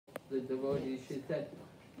the devotees, she said,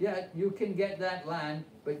 yeah, you can get that land,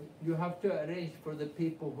 but you have to arrange for the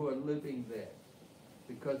people who are living there.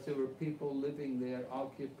 Because there were people living there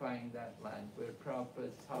occupying that land where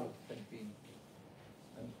Prabhupada's house had been.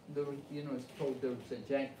 And there was, you know, it's told there was a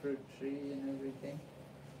jackfruit tree and everything.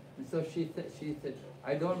 And so she said,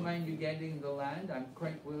 I don't mind you getting the land, I'm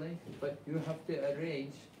quite willing, but you have to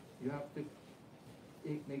arrange, you have to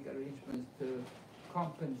make arrangements to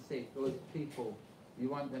compensate those people. You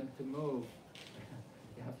want them to move,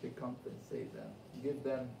 you have to compensate them, give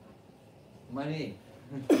them money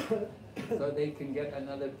so they can get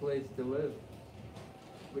another place to live,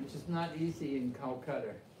 which is not easy in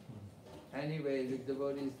Calcutta. Anyway, the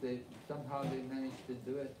devotees, somehow they managed to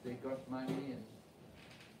do it. They got money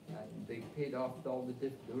and they paid off all the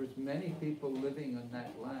there was many people living on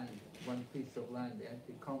that land, one piece of land. They had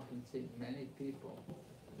to compensate many people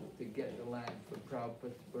to get the land for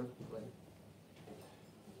Prabhupada's birthplace.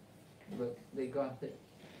 But they got it.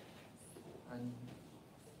 And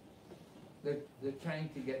they're trying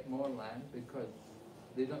to get more land because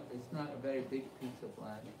it's not a very big piece of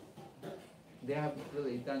land. They haven't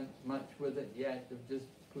really done much with it yet. They've just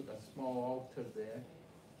put a small altar there,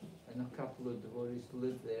 and a couple of devotees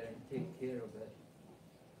live there and take care of it.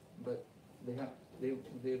 But they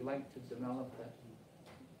like to develop it.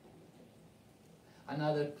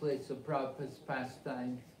 Another place of Prabhupada's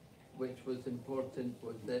pastimes, which was important,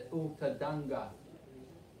 was the Uttadanga.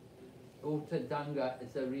 Uttadanga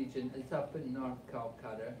is a region, it's up in North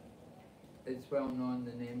Calcutta. It's well known,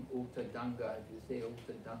 the name Uttadanga. If you say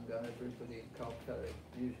Uttadanga, everybody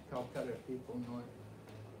in Calcutta people know it.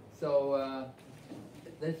 So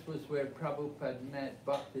this was where Prabhupada met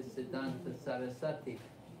Bhakti Siddhanta Saraswati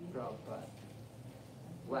Prabhupada.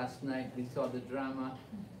 Last night we saw the drama.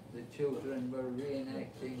 The children were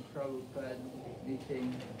reenacting Prabhupada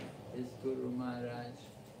meeting his Guru Maharaj.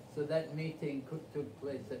 So that meeting took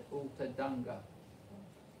place at Uttadanga,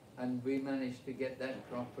 and we managed to get that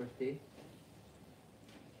property.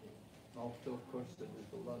 Also, of course, there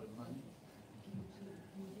was a lot of money.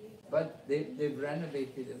 But they've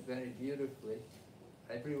renovated it very beautifully.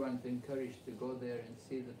 Everyone's encouraged to go there and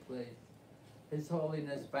see the place. His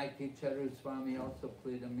Holiness Bhakti Swami also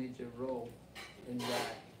played a major role in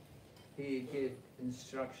that. He gave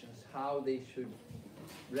instructions how they should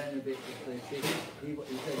renovate the place. He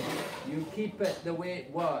said, you keep it the way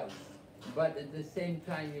it was, but at the same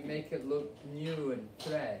time you make it look new and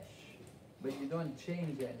fresh. But you don't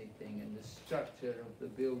change anything in the structure of the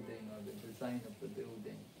building or the design of the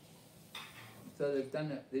building. So they've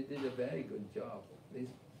done it. They did a very good job. They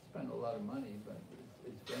spent a lot of money, but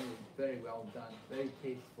it's very, very well done. Very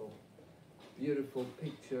tasteful. Beautiful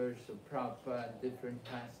pictures of Prabhupada, different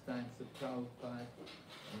pastimes of Prabhupada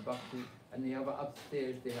and Bhakti. And they have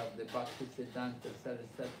upstairs, they have the Bhakti Siddhanta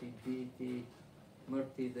Saraswati deity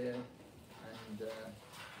Murti there, and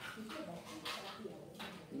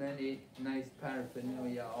many nice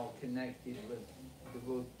paraphernalia all connected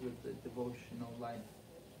with the devotional life.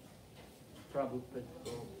 Prabhupada's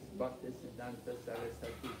books, Bhakti Siddhanta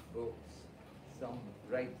Saraswati's books, some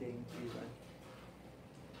writings even.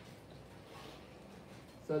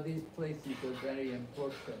 So these places are very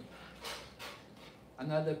important.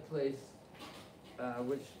 Another place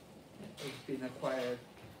which has been acquired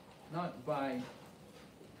not by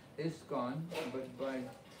ISKCON but by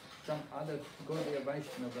some other Gaudiya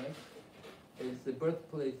Vaishnavas is the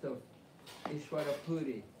birthplace of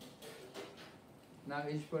Ishwarapuri. Now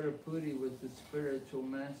Ishwarapuri was the spiritual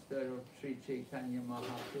master of Sri Chaitanya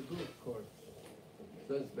Mahaprabhu, of course.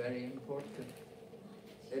 So it's very important.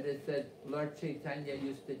 It is said Lord Chaitanya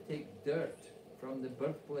used to take dirt from the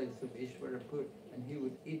birthplace of Ishwarapur, and he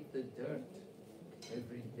would eat the dirt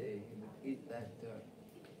every day. He would eat that dirt.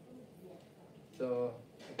 So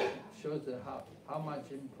it shows how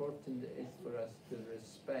much important it is for us to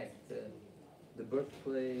respect the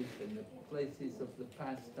birthplace and the places of the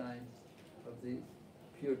pastimes of these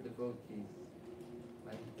pure devotees.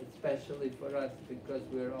 And especially for us, because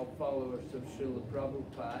we're all followers of Srila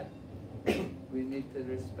Prabhupada, we need to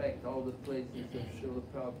respect all the places of Srila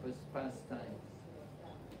Prabhupada's pastimes.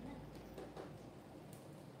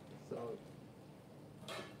 So,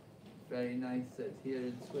 very nice that here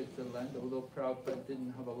in Switzerland, although Prabhupada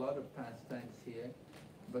didn't have a lot of pastimes here,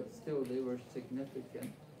 but still they were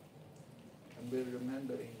significant, and we're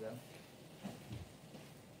remembering them.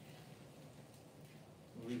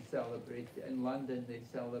 We celebrated, in London they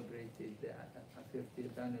celebrated the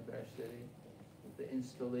 50th anniversary of the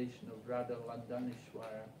installation of Radha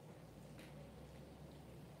Landanishwara.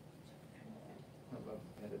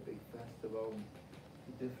 Had a big festival.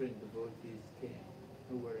 Different devotees came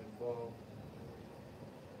who were involved.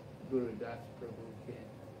 Guru Das Prabhu came.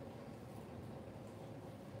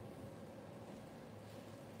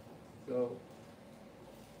 So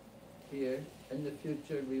here, in the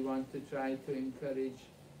future, we want to try to encourage,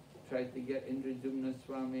 try to get Indrajumna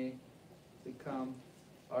Swami to come,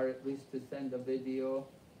 or at least to send a video,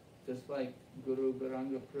 just like Guru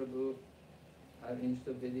Garanga Prabhu arranged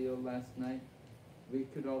a video last night. We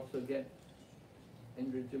could also get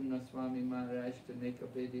Indrajumna Swami Maharaj to make a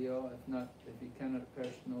video. If not, if he cannot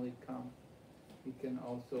personally come, he can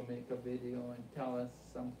also make a video and tell us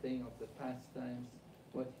something of the pastimes,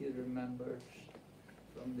 what he remembers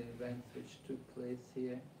from the events which took place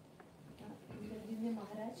here. Indrajumna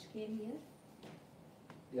Maharaj came here.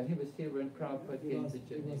 Yeah, he was here when Prabhupada came to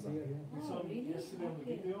Geneva. Oh, really? Yesterday on the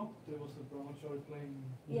Okay. video, there was a brahmachari playing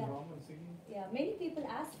Yeah. drum and singing. Yeah, many people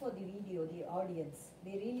asked for the video, the audience.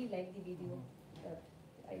 They really like the video.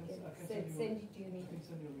 I Yes, can send it to you. I can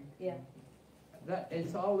send you a link. Yeah. That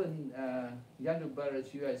it's all in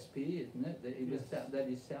Yadubara's USP, isn't it? That he was Yes. that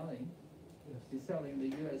he's selling. Yes. He's selling the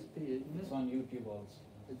USP, isn't it? It's on YouTube also.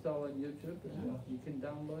 It's all on YouTube, isn't it? You can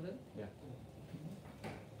download it. Yeah.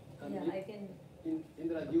 Yeah, I can.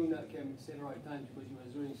 Indrajumna came at the right time because he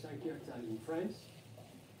was doing Sankirtan in France,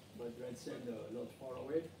 but Red said not far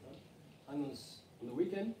away. And on the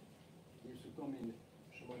weekend, he used to come in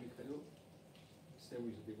Shamani Credo, stay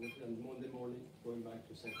with the devotee, and Monday morning going back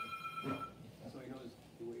to Sankirtan. So he knows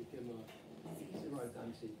he came several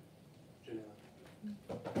times in Geneva.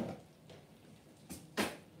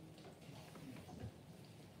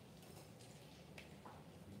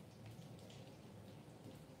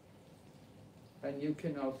 And you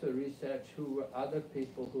can also research who were other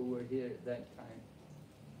people who were here at that time.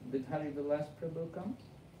 Did Hari Vilas Prabhu come?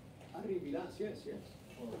 Hari Vilas, yes,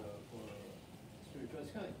 for spiritual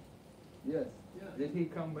sky. Yes. Yeah. Did he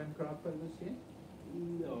come when Prabhupada was here?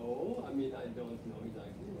 No, I mean I don't know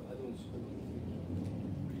exactly. I don't think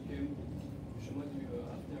he came Shamani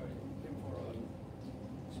after he came for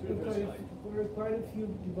spiritual sky. There are quite a few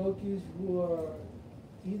devotees who are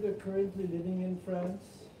either currently living in France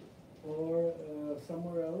or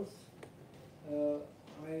somewhere else.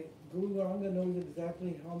 Guru Varanga knows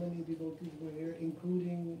exactly how many devotees were here,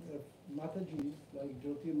 including Matajis like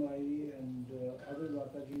Jyoti Mai and other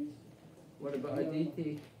Matajis. What about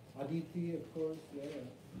Aditi? Aditi, of course, yeah.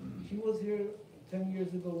 She was here 10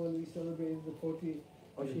 years ago when we celebrated the 40.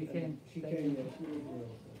 Oh, she came. She came, yeah, she was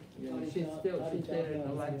here also. Yeah, she's there in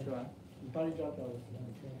Alachua. Parijata was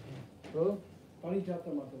here. Who? Parijata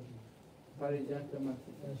Mataji. Parijata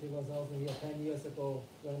Mataji. And she was also here 10 years ago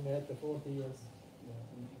when we had the 40 years.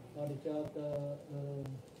 Parijata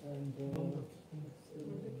and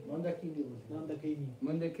Mandakini was here. Nandakini.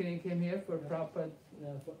 Mundakini came here for Prabhupada.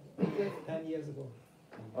 10 years ago.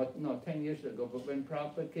 Oh, no, 10 years ago, but when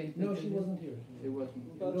Prabhupada came to No, she Geneva, wasn't here. She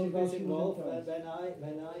wasn't. But No, she but was she was involved in France.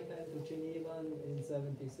 when I came to Geneva in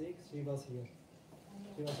 76, she was here.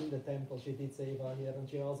 She was in the temple, she did Seva here, and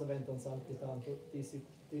she also went on Sankirtan to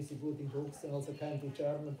distributing books, and also came to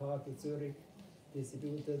German part to Zurich,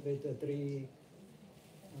 distributed with the three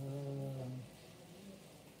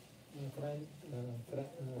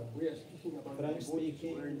We are speaking about French the devotees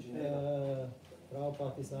speaking who were in Geneva Prabhupada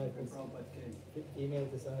when disciples, Prabhupada came. email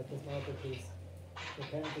disciples, Marketers. They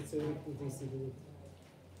came to Zurich to distribute.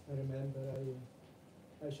 I remember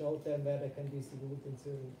I showed them where they can distribute in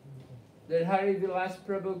Zurich. Did Hari Vilas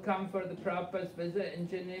Prabhu come for the Prabhupada's visit in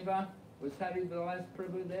Geneva? Was Hari Vilas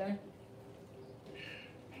Prabhu there?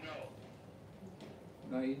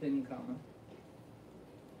 No. No, he didn't come. Huh?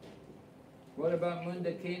 What about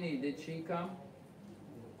Mundakini? Did she come?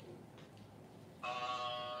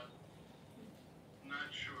 Not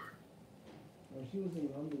sure. No, she was in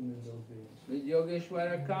London in those days. Did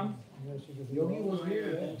Yogeshwara come? Yeah, she was Yogi involved. was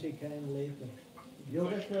here, And she came later.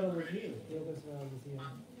 Yogeshwara was here. Yogeshwara was here.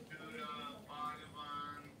 Buddha,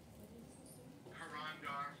 Bhagavan,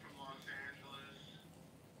 Karandar from Los Angeles,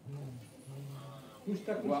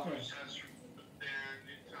 Pushta Wow. Krishna. there,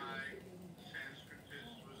 Nitai,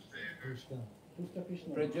 Sanskritist was there. Krishna. Pushta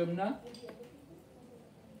Krishna. Prajumna?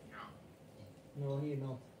 No, No, he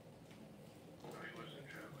not. he wasn't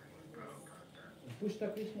traveling with Prabhupada. Pushta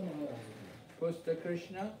Krishna Maharaj. Pusta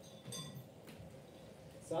Krishna?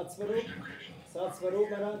 Satsvarup? Satsvarup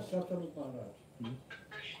Maharaj? Shatarup Maharaj.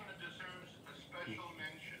 Krishna deserves a special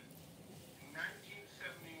mention. In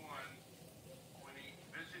 1971, when he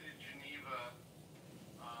visited Geneva,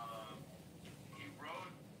 he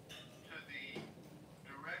wrote to the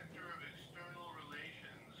Director of External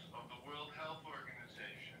Relations of the World Health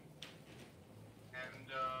Organization and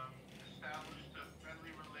established a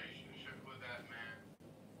friendly relationship with that man,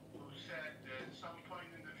 who said that at some point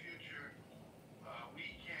in the future, we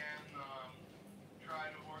can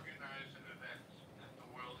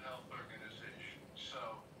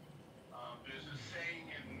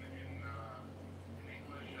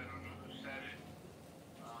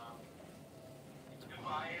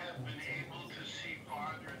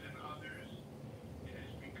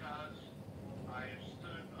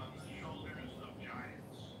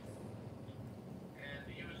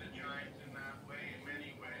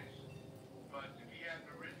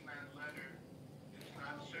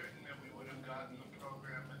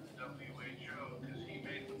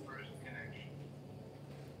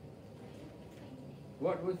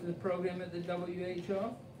What was the program at the WHO?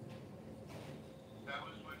 That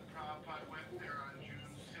was when Prabhupada went there on June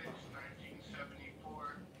 6,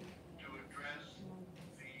 1974, to address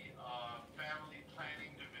the Family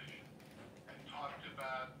Planning Division and talked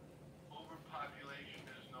about overpopulation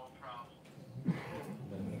is no problem.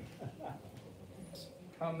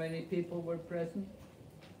 How many people were present?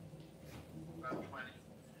 About 20.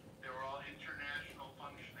 They were all international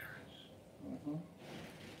functionaries. Uh-huh.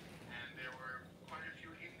 And there were quite a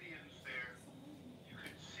few Indians there. You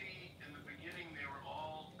could see in the beginning they were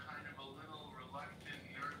all kind of a little reluctant,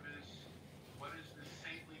 nervous. What is this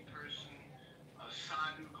saintly person, a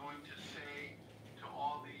sadhu, going to say to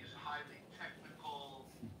all these highly technical,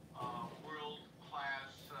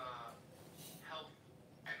 world-class health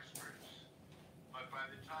experts? But by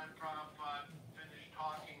the time Prabhupada finished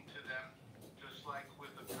talking to them, just like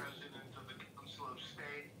with the president of the Council of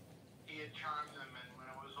State, he had charmed them, and when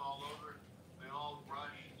it was all over, they all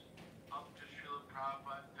rushed up to Srila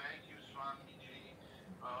Prabhupada. Thank you, Swamiji.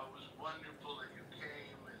 It was wonderful that you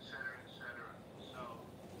came, etc., etc. So,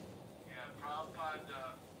 yeah, Prabhupada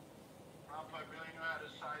really knew how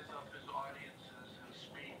to size up his audiences and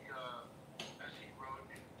speak, as he wrote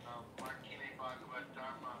in Markine Bhagavad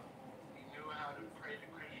Dharma. He knew how to pray to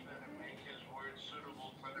Krishna to make his words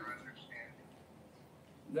suitable for their understanding.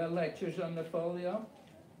 The lectures on the folio?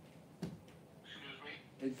 Excuse me?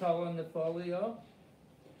 It's all on the folio?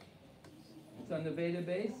 It's on the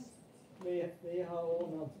database?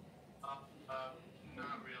 WHO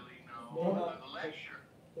Not really, no. Well, The lecture not.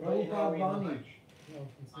 The Prabhupada WHO, Bani. no,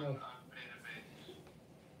 it's on not. database.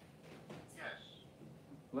 Yes.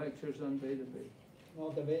 Lectures on database. No,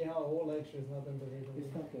 the WHO lecture is not in the It's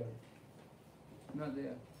database. not there. Not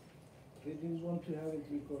there. They didn't want to have it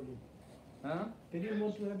recorded. Huh? They didn't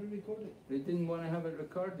want to have it recorded. They didn't want to have it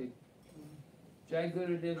recorded. Jai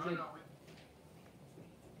Gurudev No, said, no,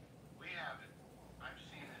 we have it. I've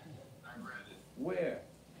seen it. I've read it. where?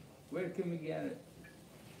 Where can we get it?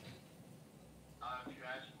 If you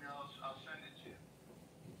ask me, I'll send it to you.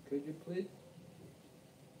 Could you please?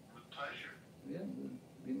 With pleasure. Yeah,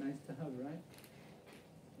 it'd be nice to have, right?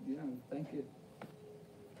 Yeah, thank you.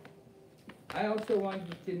 I also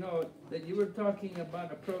wanted to know that you were talking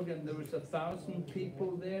about a program, there was 1,000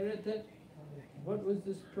 people there at it. What was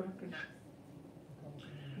this program?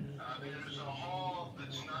 There's a hall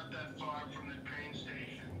that's not that far from the train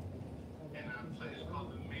station in a place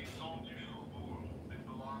called the Maison du Faubourg. It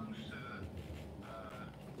belongs to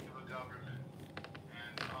the government.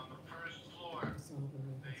 And on the first floor,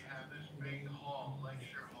 they have this big hall,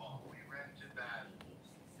 lecture hall. We rented that.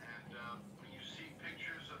 And when you see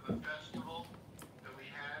pictures of the festival that we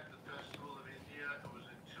had, the Festival of India, it was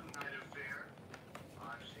a 2-night affair.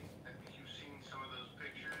 I think you've seen some of those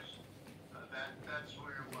pictures. That's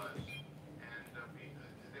where it was. And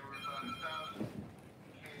there were about 1,000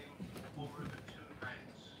 came over the 2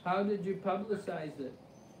 nights. How did you publicize it?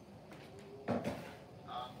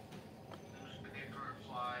 Newspaper,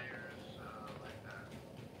 flyers, like that.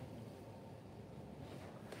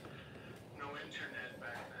 No internet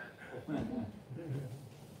back then.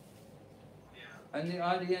 Yeah. And the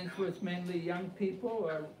audience was mainly young people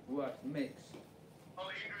or what, mix? Oh,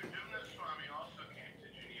 Vighna Swami also came to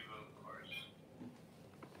Geneva, of course.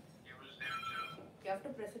 He was there too. You have to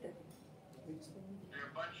press it. There are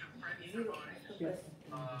a bunch of French Zero. devotees. Press.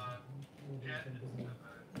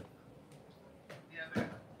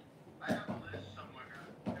 I have a list somewhere.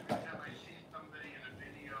 Every time I see somebody in a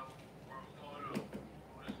video or a photo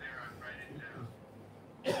who was there, I write it down.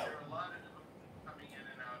 There are a lot of devotees coming in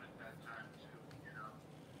and out at that time too,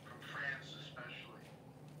 from France especially.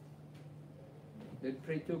 Did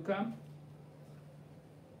Pretu come?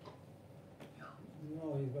 No.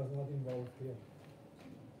 No, he was not involved here.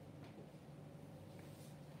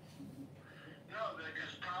 No,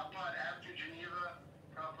 because Prabhupada, after Geneva,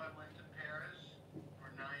 Prabhupada went to Paris for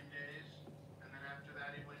 9 days, and then after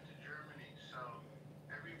that he went to Germany. So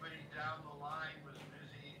everybody down the line was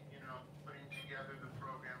busy, putting together the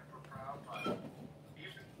program for Prabhupada.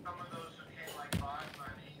 Even some of those who came like Vighna,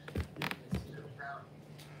 he sits out.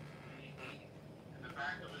 In the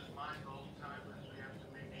back of his mind the whole time was we have to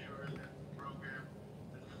make sure that the program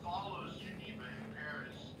that follows Geneva and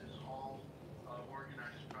Paris is all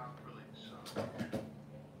organized properly. So.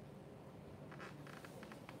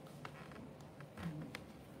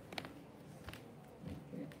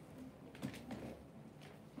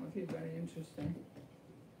 Okay, very interesting.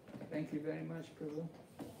 Thank you very much, Prabhu.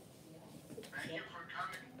 Thank you for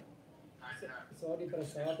coming. Sorry,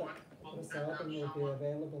 Prasadam will be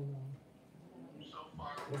available now. So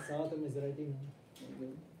far away. Prasadam is ready now.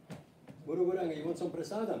 Guru Guranga, you want some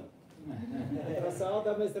prasadam?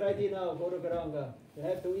 Prasadam is ready now, Guru Garanga. You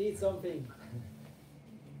have to eat something.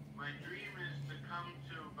 My dream is to come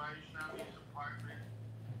to Vaishnavi's apartment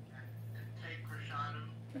and take prasadam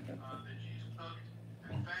that she's cooked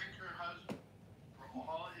and thank her husband for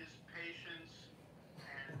all his patience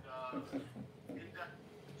and in-depth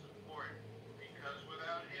support. Because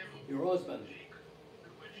without him, Your husband. she couldn't do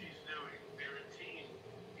what she's doing. They're a team.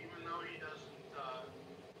 Even though he doesn't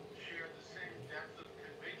share the same depth of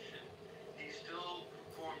conviction, he still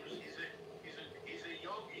performs. He's a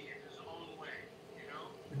yogi in his own way, you know?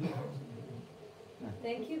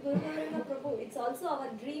 Thank you, Guru Narayana Prabhu. It's also our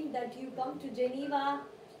dream that you come to Geneva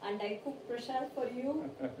and I cook prasad for you.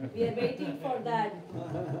 We are waiting for that.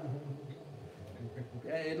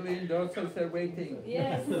 Yeah, Italy and Dosas are waiting.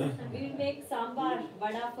 Yes, we'll make sambar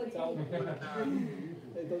vada for you.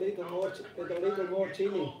 With a little more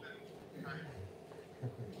chili.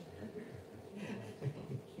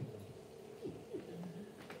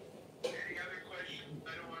 Any other questions? I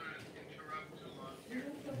don't want to interrupt too long here.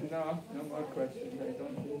 No, no more questions. I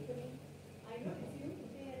don't think.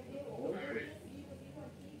 All right.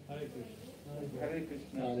 Hare Krishna. Hare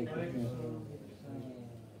Krishna. Hare Krishna.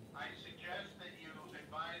 I suggest that you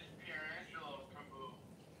advise Pierre Angelo Prabhu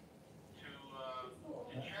to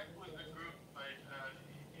check with the group, but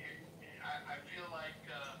I feel like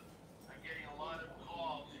I'm getting a lot of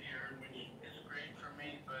calls here, which is great for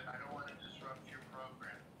me, but I don't want to disrupt your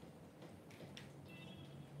program.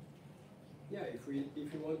 Yeah, if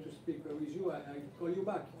you want to speak with you, I call you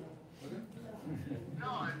back. No,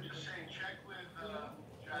 I'm just saying check with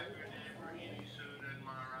Jagannath or Suda and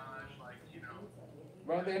Maharaj, like, you know.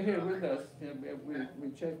 Well, they're here with us. Yeah, we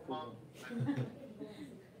checked with Well, them.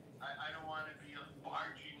 I don't want to be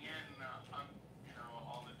barging in, you know,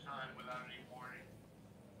 all the time without any warning.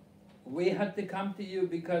 We had to come to you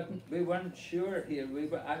because we weren't sure here.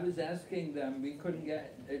 I was asking them. We couldn't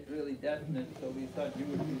get it really definite, so we thought you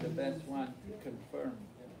would be the best one to confirm.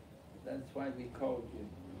 That's why we called you.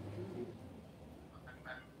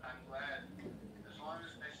 I'm glad. As long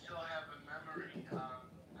as I still have a memory,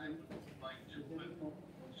 I would like to put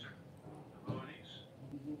certain devotees.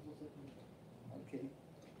 Okay.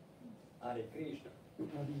 Hare Krishna.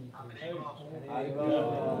 Hare Krishna.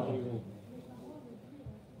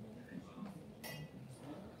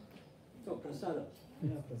 So, prasada.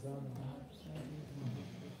 Yeah, prasadam.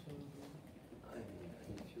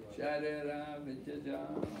 Sharira Vijaja.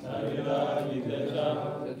 Sharira Vijaja.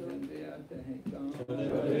 Satvindriya Tehikam.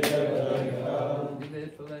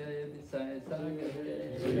 Vivifale Visaya Sagare.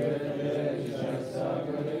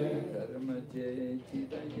 Dharma Jai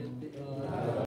Chidayati.